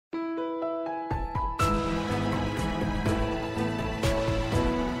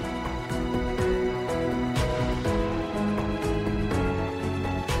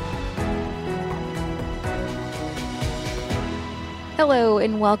Hello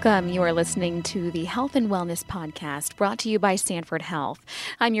and welcome. You are listening to the Health and Wellness Podcast brought to you by Sanford Health.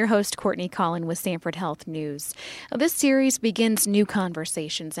 I'm your host, Courtney Collin with Sanford Health News. This series begins new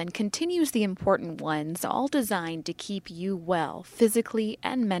conversations and continues the important ones, all designed to keep you well physically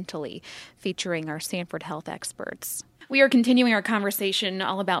and mentally, featuring our Sanford Health experts. We are continuing our conversation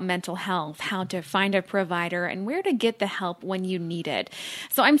all about mental health, how to find a provider, and where to get the help when you need it.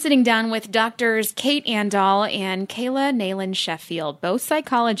 So I'm sitting down with Doctors Kate Andahl and Kayla Nayland Sheffield, both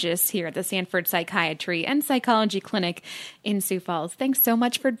psychologists here at the Sanford Psychiatry and Psychology Clinic in Sioux Falls. Thanks so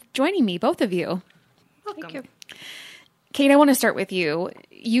much for joining me, both of you. Welcome. Thank you. Kate, I want to start with you.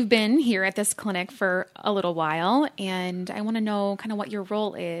 You've been here at this clinic for a little while, and I want to know kind of what your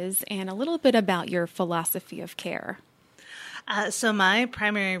role is and a little bit about your philosophy of care. So my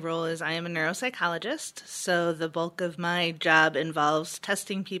primary role is I am a neuropsychologist, so the bulk of my job involves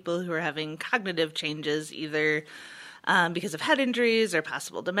testing people who are having cognitive changes, either because of head injuries or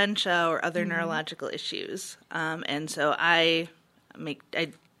possible dementia or other neurological issues. And so I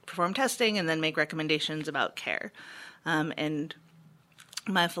perform testing and then make recommendations about care. And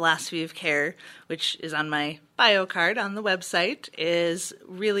my philosophy of care, which is on my bio card on the website, is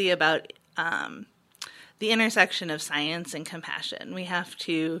really about the intersection of science and compassion. We have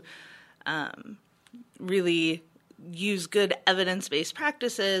to really use good evidence-based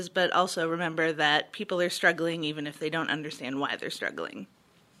practices, but also remember that people are struggling even if they don't understand why they're struggling.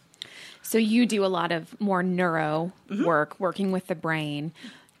 So you do a lot of more neuro work, working with the brain.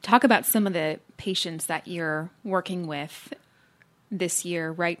 Talk about some of the patients that you're working with this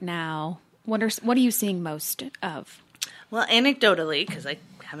year, right now. What are you seeing most of? Well, anecdotally, because I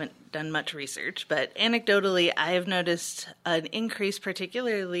haven't done much research, but anecdotally, I have noticed an increase,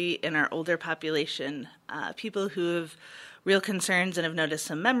 particularly in our older population, people who have real concerns and have noticed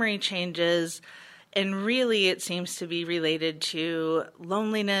some memory changes. And really, it seems to be related to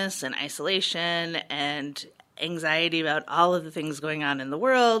loneliness and isolation and anxiety about all of the things going on in the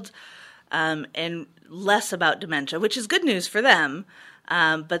world, and less about dementia, which is good news for them.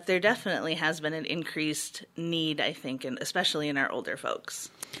 But there definitely has been an increased need, I think, and especially in our older folks.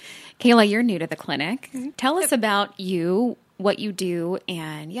 Kayla, you're new to the clinic. Tell us about you, what you do,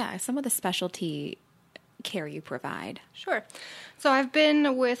 and some of the specialty care you provide. Sure. So I've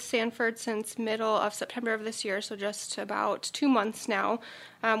been with Sanford since middle of September of this year, so just about 2 months now.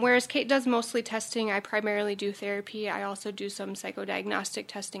 Whereas Kate does mostly testing, I primarily do therapy. I also do some psychodiagnostic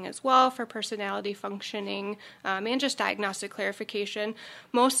testing as well for personality functioning and just diagnostic clarification.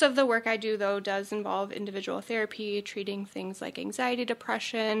 Most of the work I do, though, does involve individual therapy, treating things like anxiety,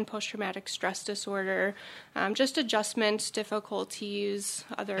 depression, post-traumatic stress disorder, just adjustment difficulties,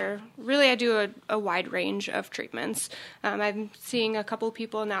 I do a wide range of treatments. I'm seeing a couple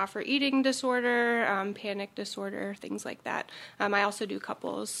people now for eating disorder, panic disorder, things like that. I also do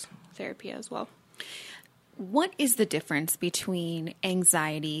couples therapy as well. What is the difference between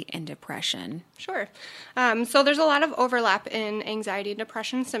anxiety and depression? Sure. So there's a lot of overlap in anxiety and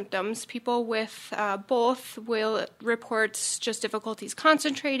depression symptoms. People with both will report just difficulties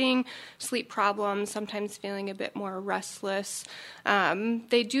concentrating, sleep problems, sometimes feeling a bit more restless.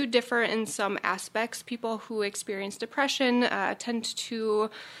 They do differ in some aspects. People who experience depression tend to,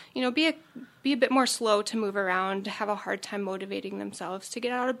 be a bit more slow to move around, have a hard time motivating themselves to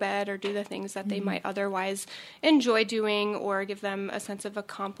get out of bed or do the things that they might otherwise enjoy doing or give them a sense of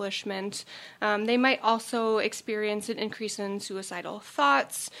accomplishment. They might also experience an increase in suicidal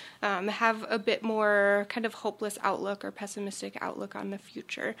thoughts, have a bit more kind of hopeless outlook or pessimistic outlook on the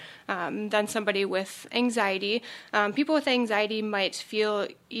future than somebody with anxiety. People with anxiety might feel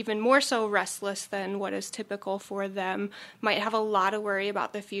even more so restless than what is typical for them, might have a lot of worry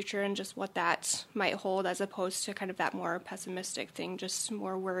about the future and just what that might hold, as opposed to kind of that more pessimistic thing, just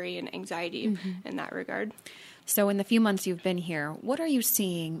more worry and anxiety in that regard. So in the few months you've been here, what are you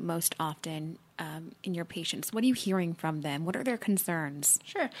seeing most often in your patients? What are you hearing from them? What are their concerns?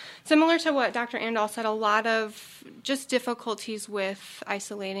 Sure. Similar to what Dr. Andahl said, a lot of just difficulties with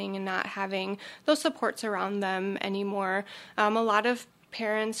isolating and not having those supports around them anymore. A lot of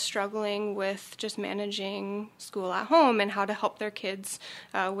parents struggling with just managing school at home and how to help their kids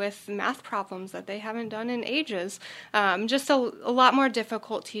with math problems that they haven't done in ages. Just a lot more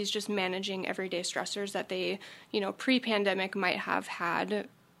difficulties just managing everyday stressors that they, pre-pandemic might have had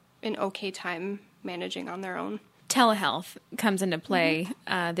an okay time managing on their own. Telehealth comes into play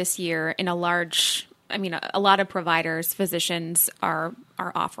this year in a lot of providers, physicians are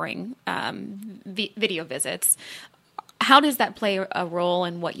offering video visits. How does that play a role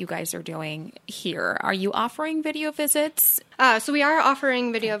in what you guys are doing here? Are you offering video visits? So we are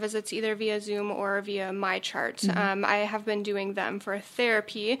offering video visits either via Zoom or via MyChart. I have been doing them for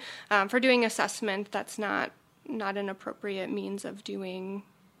therapy. For doing assessment, that's not an appropriate means of doing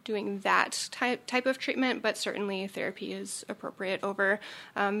that type of treatment, but certainly therapy is appropriate over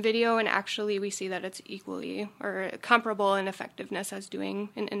video, and actually we see that it's equally or comparable in effectiveness as doing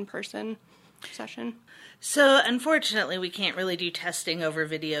an in-person session. So unfortunately, we can't really do testing over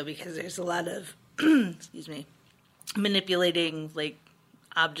video because there's a lot of, excuse me, manipulating like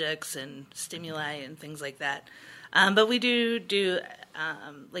objects and stimuli and things like that. But we do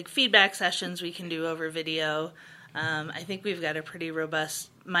like feedback sessions we can do over video. I think we've got a pretty robust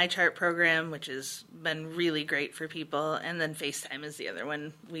MyChart program, which has been really great for people. And then FaceTime is the other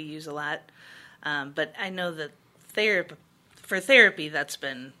one we use a lot. But I know that for therapy, that's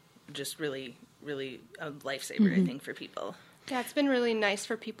been just really, really a lifesaver, I think, for people. Yeah, it's been really nice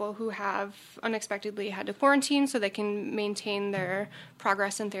for people who have unexpectedly had to quarantine so they can maintain their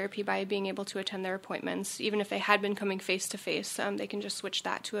progress in therapy by being able to attend their appointments. Even if they had been coming face-to-face, they can just switch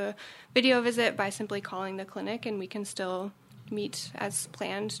that to a video visit by simply calling the clinic, and we can still meet as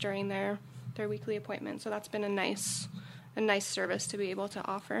planned during their weekly appointment. So that's been a nice service to be able to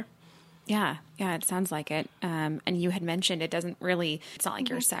offer. Yeah, it sounds like it. And you had mentioned it's not like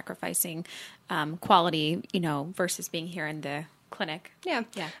you're sacrificing quality, versus being here in the clinic. Yeah.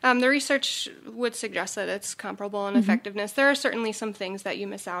 The research would suggest that it's comparable in effectiveness. There are certainly some things that you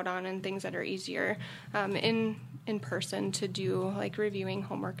miss out on and things that are easier in person to do, like reviewing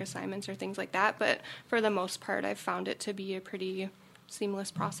homework assignments or things like that. But for the most part, I've found it to be a pretty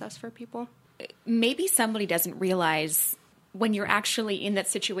seamless process for people. Maybe somebody doesn't realize when you're actually in that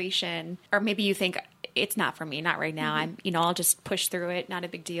situation, or maybe you think it's not for me, not right now. I'll just push through it. Not a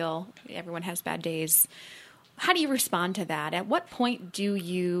big deal. Everyone has bad days. How do you respond to that? At what point do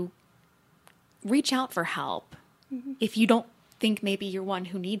you reach out for help if you don't think maybe you're one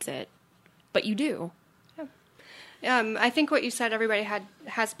who needs it, but you do? I think what you said, everybody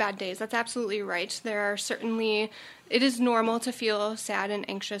has bad days. That's absolutely right. It is normal to feel sad and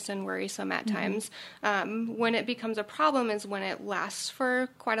anxious and worrisome at times. When it becomes a problem is when it lasts for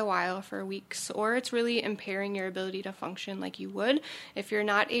quite a while, for weeks, or it's really impairing your ability to function like you would. If you're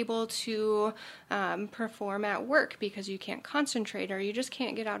not able to perform at work because you can't concentrate or you just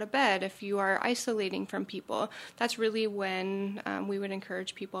can't get out of bed, if you are isolating from people, that's really when we would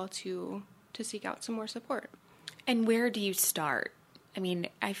encourage people to seek out some more support. And where do you start? I mean,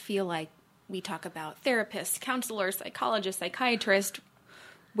 I feel like we talk about therapists, counselors, psychologists, psychiatrists.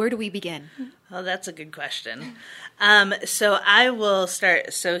 Where do we begin? Oh, that's a good question. So I will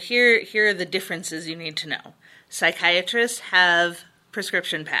start. So here are the differences you need to know. Psychiatrists have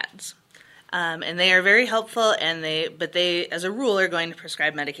prescription pads, and they are very helpful. But they, as a rule, are going to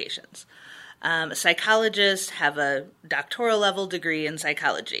prescribe medications. Psychologists have a doctoral level degree in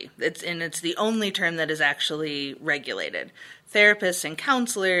psychology. It's the only term that is actually regulated. Therapists and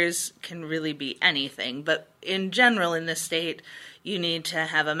counselors can really be anything, but in general in this state, you need to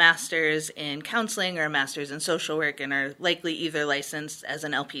have a master's in counseling or a master's in social work and are likely either licensed as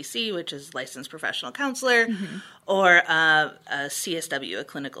an LPC, which is licensed professional counselor, or a CSW, a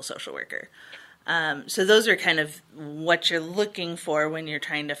clinical social worker. So those are kind of what you're looking for when you're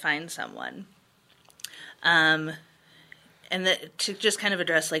trying to find someone. And to just kind of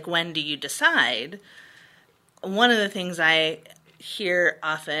address, like, when do you decide? One of the things I hear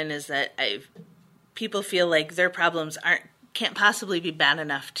often is that people feel like their problems can't possibly be bad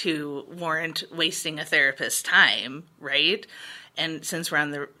enough to warrant wasting a therapist's time, right? And since we're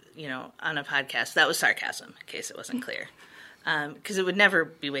on a podcast, that was sarcasm, in case it wasn't clear. Because it would never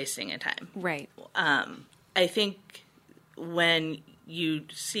be wasting a time. Right. I think when you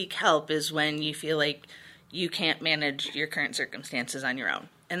seek help is when you feel like you can't manage your current circumstances on your own.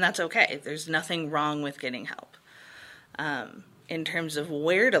 And that's okay. There's nothing wrong with getting help. In terms of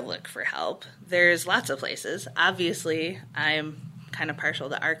where to look for help, there's lots of places. Obviously, I'm kind of partial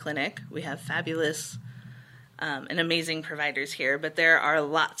to our clinic. We have fabulous and amazing providers here, but there are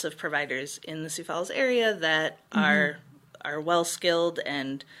lots of providers in the Sioux Falls area that are well-skilled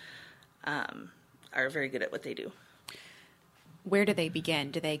and are very good at what they do. Where do they begin?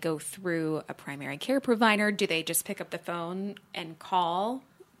 Do they go through a primary care provider? Do they just pick up the phone and call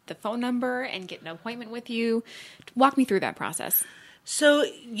the phone number and get an appointment with you? Walk me through that process. So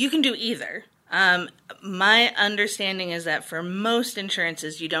you can do either. My understanding is that for most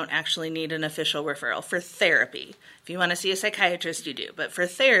insurances, you don't actually need an official referral for therapy. If you want to see a psychiatrist, you do. But for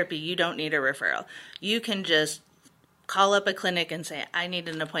therapy, you don't need a referral. You can just call up a clinic and say, I need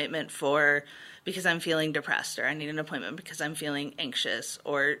an appointment because I'm feeling depressed, or I need an appointment because I'm feeling anxious,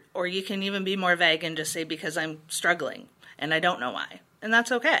 or you can even be more vague and just say because I'm struggling and I don't know why, and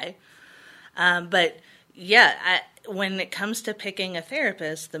that's okay. But yeah, when it comes to picking a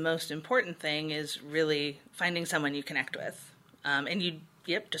therapist, the most important thing is really finding someone you connect with, and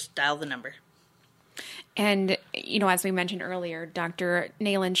just dial the number. And, as we mentioned earlier, Dr.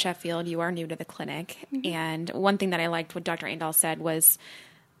 Nayland Sheffield, you are new to the clinic. Mm-hmm. And one thing that I liked what Dr. Andahl said was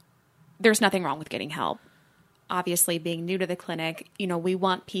there's nothing wrong with getting help. Obviously, being new to the clinic, we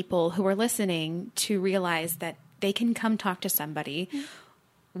want people who are listening to realize that they can come talk to somebody. Mm-hmm.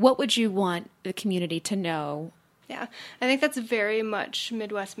 What would you want the community to know? Yeah, I think that's very much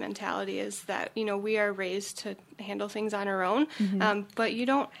Midwest mentality, is that, we are raised to handle things on our own, mm-hmm. But you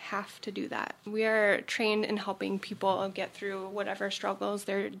don't have to do that. We are trained in helping people get through whatever struggles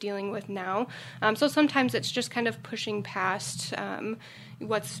they're dealing with now. So sometimes it's just kind of pushing past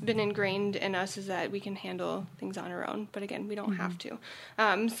what's been ingrained in us is that we can handle things on our own. But again, we don't mm-hmm. have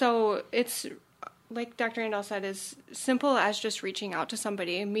to. So it's, like Dr. Andahl said, is simple as just reaching out to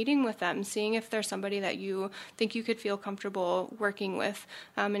somebody, meeting with them, seeing if there's somebody that you think you could feel comfortable working with.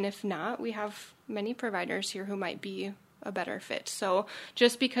 And if not, we have many providers here who might be a better fit. So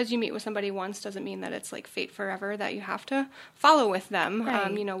just because you meet with somebody once doesn't mean that it's like fate forever, that you have to follow with them.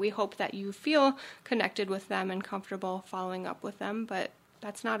 Right. We hope that you feel connected with them and comfortable following up with them, but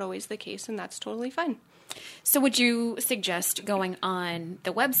that's not always the case, and that's totally fine. So would you suggest going on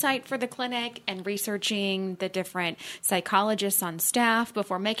the website for the clinic and researching the different psychologists on staff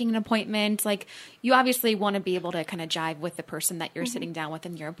before making an appointment? Like, you obviously want to be able to kind of jive with the person that you're mm-hmm. sitting down with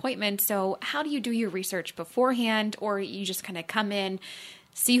in your appointment. So how do you do your research beforehand, or you just kind of come in,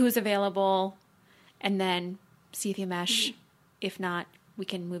 see who's available, and then see if you mesh? Mm-hmm. If not, we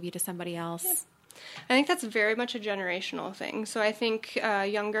can move you to somebody else. Yep. I think that's very much a generational thing. So I think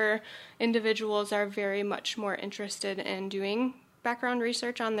younger individuals are very much more interested in doing background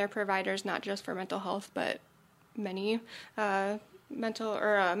research on their providers, not just for mental health, but many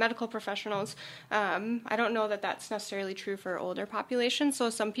medical professionals. I don't know that that's necessarily true for older populations. So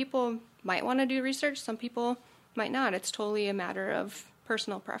some people might want to do research, some people might not. It's totally a matter of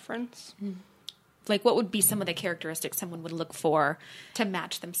personal preference. Mm. Like, what would be some of the characteristics someone would look for to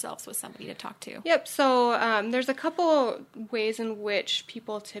match themselves with somebody to talk to? Yep. So there's a couple ways in which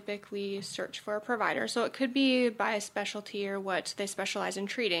people typically search for a provider. So it could be by specialty or what they specialize in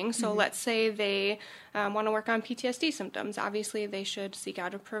treating. So mm-hmm. let's say they want to work on PTSD symptoms. Obviously, they should seek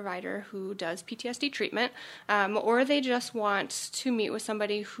out a provider who does PTSD treatment, or they just want to meet with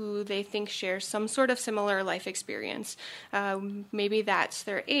somebody who they think shares some sort of similar life experience. Maybe that's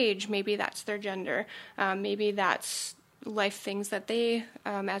their age, maybe that's their gender. Maybe that's life things that they,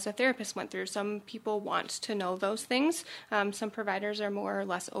 as a therapist, went through. Some people want to know those things. Some providers are more or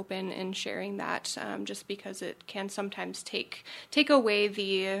less open in sharing that, just because it can sometimes take away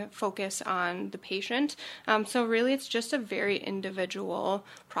the focus on the patient. So really, it's just a very individual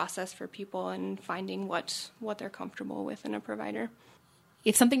process for people and finding what they're comfortable with in a provider.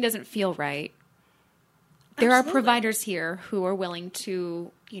 If something doesn't feel right, there Absolutely. Are providers here who are willing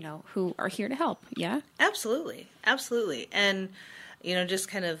to, who are here to help. Yeah? Absolutely. And, just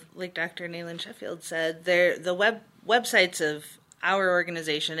kind of like Dr. Nayland Sheffield said, the websites of our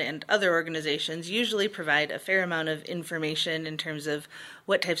organization and other organizations usually provide a fair amount of information in terms of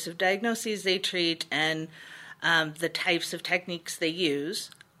what types of diagnoses they treat and the types of techniques they use.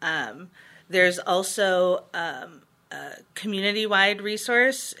 There's also a community-wide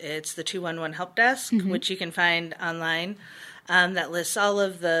resource. It's the 211 Help Desk, mm-hmm. which you can find online, that lists all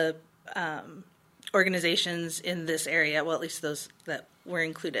of the organizations in this area, well, at least those that were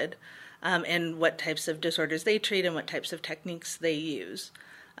included, and what types of disorders they treat and what types of techniques they use.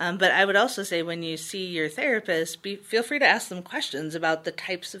 But I would also say when you see your therapist, feel free to ask them questions about the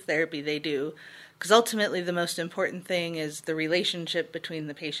types of therapy they do, because ultimately the most important thing is the relationship between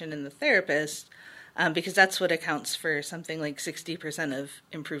the patient and the therapist, because that's what accounts for something like 60% of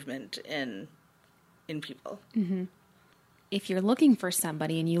improvement in people. Mm-hmm. If you're looking for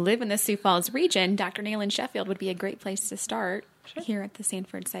somebody and you live in the Sioux Falls region, Dr. Nayland Sheffield would be a great place to start. Sure. Here at the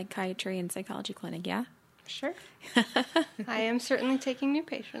Sanford Psychiatry and Psychology Clinic, yeah? Sure. I am certainly taking new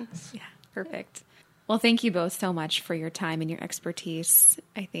patients. Yeah, perfect. Well, thank you both so much for your time and your expertise.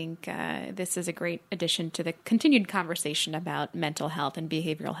 I think this is a great addition to the continued conversation about mental health and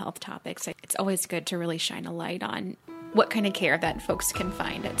behavioral health topics. It's always good to really shine a light on what kind of care that folks can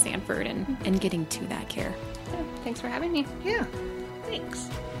find at Sanford and getting to that care. Yeah, thanks for having me. Yeah, thanks.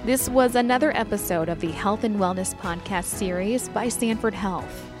 This was another episode of the Health and Wellness Podcast series by Sanford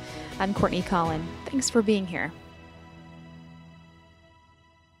Health. I'm Courtney Collin. Thanks for being here.